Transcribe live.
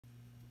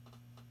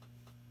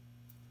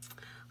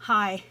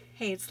Hi,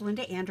 hey, it's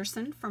Linda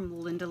Anderson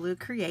from Linda Lou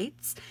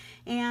Creates,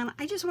 and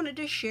I just wanted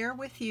to share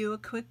with you a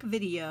quick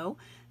video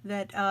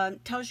that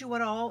tells you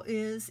what all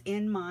is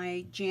in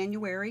my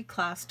January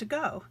class to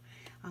go.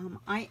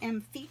 I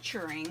am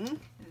featuring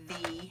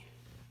the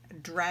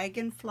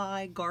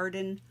Dragonfly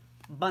Garden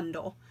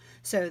Bundle,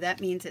 so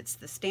that means it's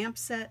the stamp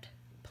set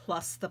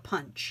plus the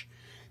punch.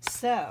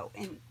 So,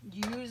 in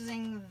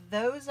using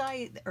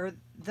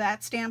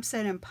that stamp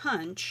set and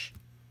punch,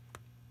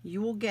 you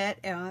will get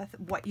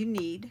what you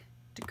need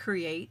to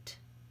create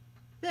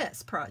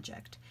this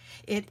project.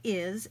 It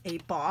is a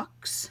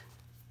box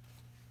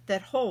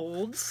that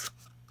holds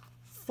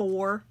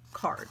 4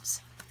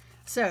 cards.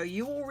 So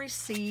you will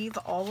receive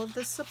all of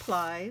the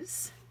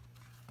supplies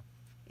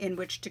in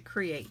which to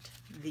create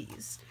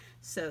these.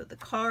 So the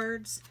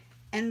cards,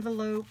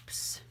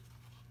 envelopes,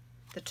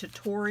 the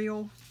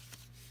tutorial.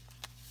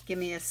 Give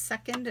me a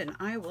second and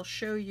I will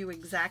show you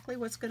exactly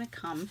what's going to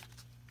come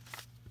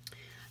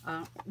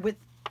with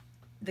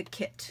the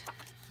kit.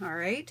 All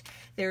right,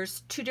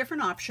 there's 2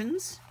 different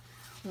options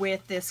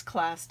with this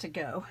class to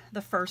go.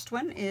 The first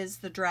one is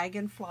the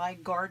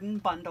Dragonfly Garden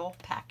Bundle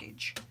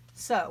package.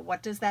 So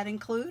what does that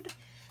include?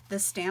 The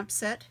stamp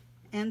set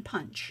and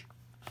punch.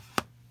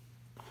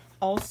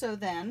 Also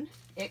then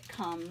it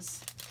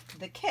comes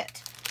the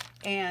kit,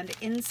 and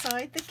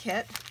inside the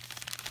kit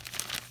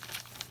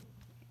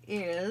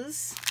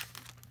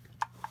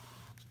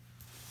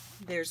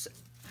there's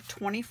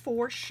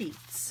 24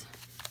 sheets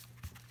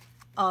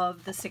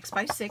of the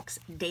 6x6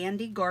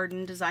 Dandy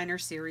Garden Designer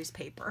Series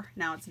paper.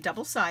 Now it's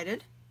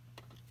double-sided,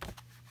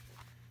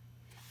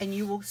 and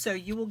you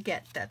will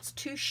get, that's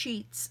 2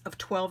 sheets of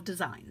 12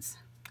 designs.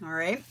 All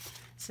right,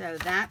 so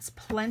that's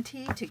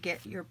plenty to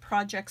get your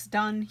projects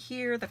done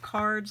here, the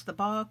cards, the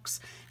box,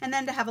 and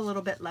then to have a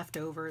little bit left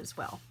over as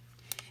well.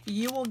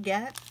 You will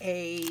get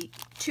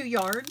 2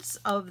 yards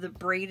of the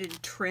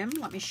braided trim.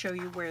 Let me show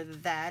you where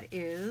that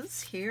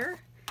is here.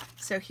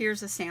 So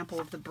here's a sample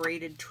of the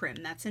braided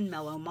trim. That's in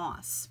Mellow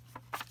Moss.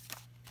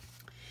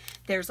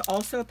 There's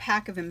also a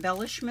pack of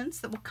embellishments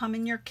that will come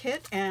in your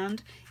kit,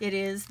 and it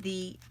is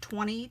the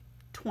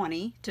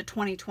 2020 to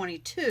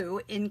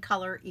 2022 in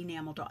color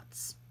enamel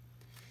dots.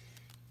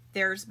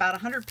 There's about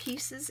 100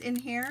 pieces in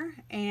here,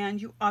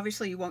 and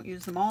obviously you won't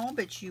use them all,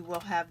 but you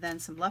will have then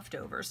some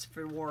leftovers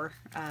for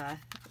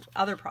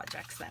other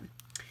projects then.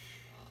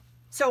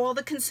 So all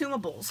the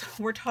consumables,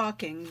 we're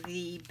talking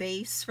the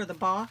base for the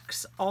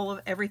box,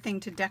 everything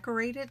to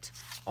decorate it,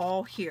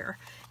 all here.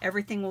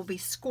 Everything will be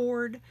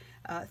scored.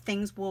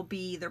 Things will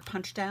be either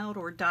punched out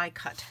or die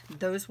cut.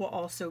 Those will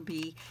also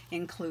be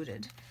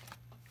included.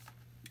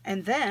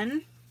 And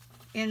then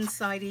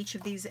inside each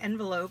of these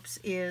envelopes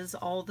is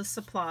all the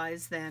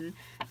supplies then,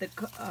 the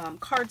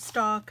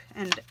cardstock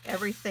and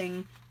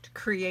everything to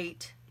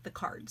create the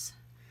cards.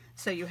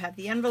 So you have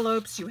the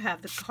envelopes, you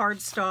have the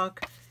cardstock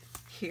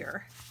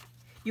here.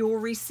 You will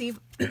receive,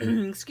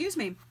 excuse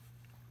me,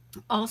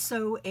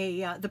 also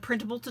the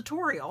printable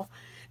tutorial,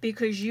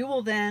 because you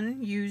will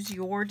then use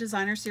your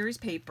designer series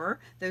paper,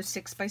 those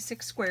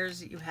 6x6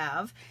 squares that you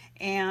have,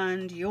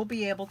 and you'll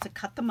be able to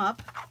cut them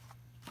up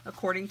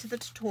according to the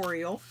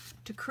tutorial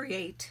to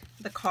create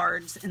the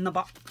cards in the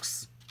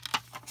box.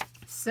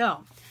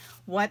 So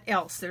what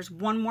else? There's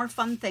one more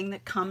fun thing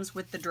that comes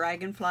with the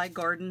Dragonfly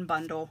Garden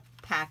Bundle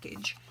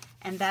package,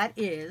 and that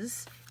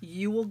is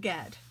you will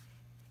get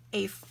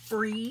a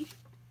free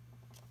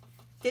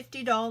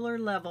 $50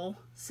 level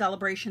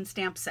Sale-a-bration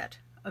stamp set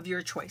of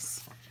your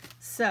choice.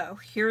 So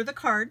here are the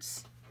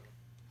cards.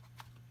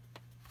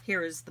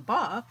 Here is the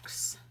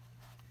box.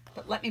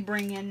 But let me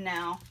bring in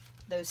now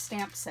those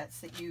stamp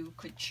sets that you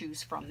could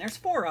choose from. There's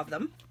 4 of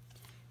them.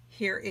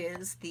 Here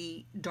is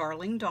the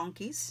Darling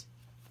Donkeys,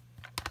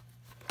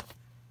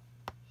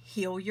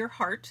 Heal Your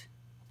Heart,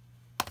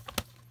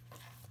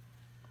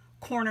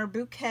 Corner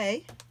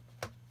Bouquet,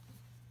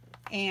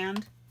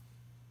 and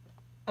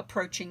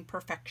Approaching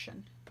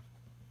Perfection.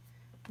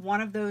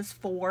 One of those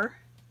 4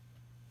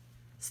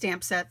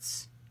 stamp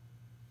sets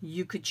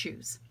you could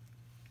choose.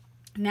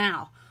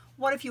 Now,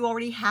 what if you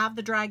already have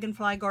the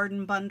Dragonfly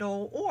Garden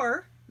Bundle,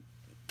 or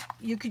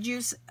you could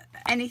use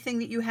anything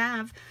that you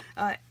have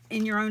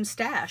in your own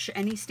stash,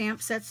 any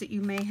stamp sets that you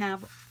may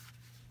have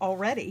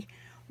already?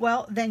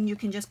 Well, then you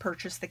can just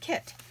purchase the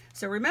kit.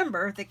 So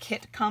remember, the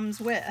kit comes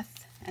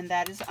with, and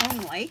that is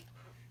only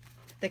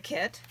the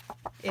kit,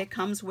 it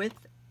comes with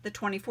the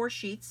 24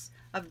 sheets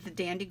of the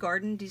Dandy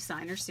Garden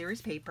Designer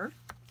Series paper,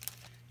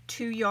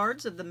 2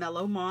 yards of the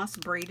Mellow Moss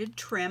braided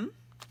trim,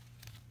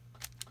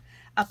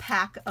 a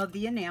pack of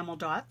the enamel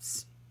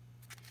dots.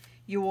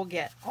 You will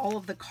get all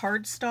of the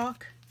cardstock,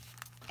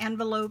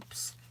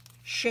 envelopes,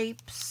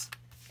 shapes,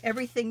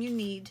 everything you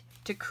need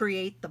to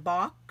create the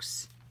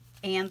box,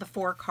 and the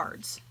 4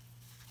 cards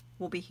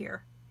will be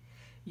here.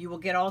 You will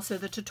get also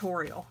the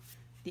tutorial.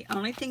 The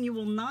only thing you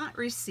will not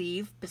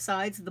receive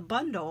besides the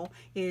bundle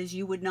is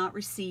you would not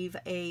receive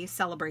a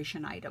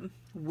Sale-a-bration item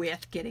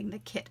with getting the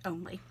kit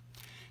only.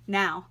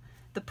 Now,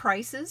 the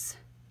prices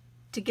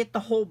to get the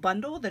whole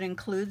bundle that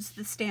includes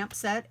the stamp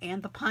set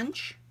and the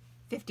punch,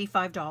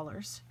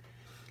 $55.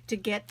 To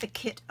get the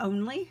kit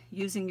only,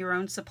 using your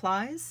own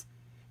supplies,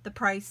 the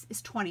price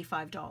is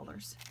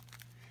 $25.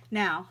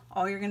 Now,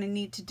 all you're going to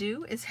need to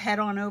do is head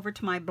on over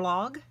to my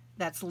blog.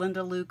 That's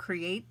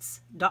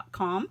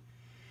lindaloucreates.com.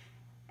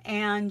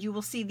 And you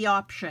will see the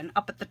option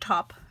up at the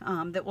top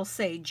that will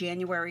say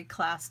January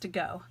class to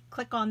go.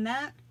 Click on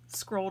that,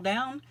 scroll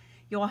down.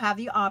 You'll have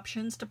the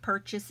options to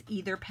purchase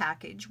either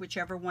package,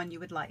 whichever one you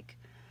would like.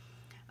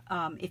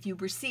 If you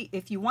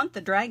want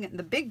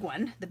the big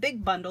one, the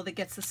big bundle that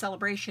gets the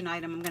celebration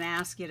item, I'm going to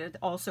ask you to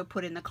also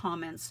put in the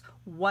comments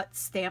what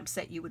stamp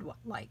set you would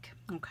like.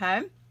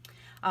 Okay.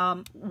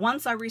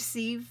 Once I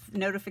receive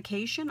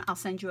notification, I'll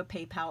send you a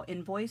PayPal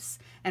invoice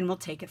and we'll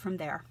take it from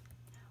there.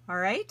 All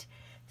right.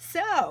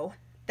 So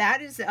that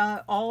is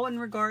all in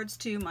regards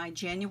to my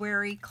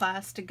January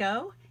class to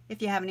go. If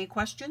you have any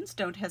questions,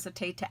 don't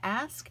hesitate to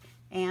ask,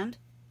 and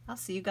I'll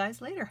see you guys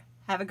later.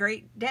 Have a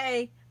great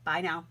day.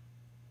 Bye now.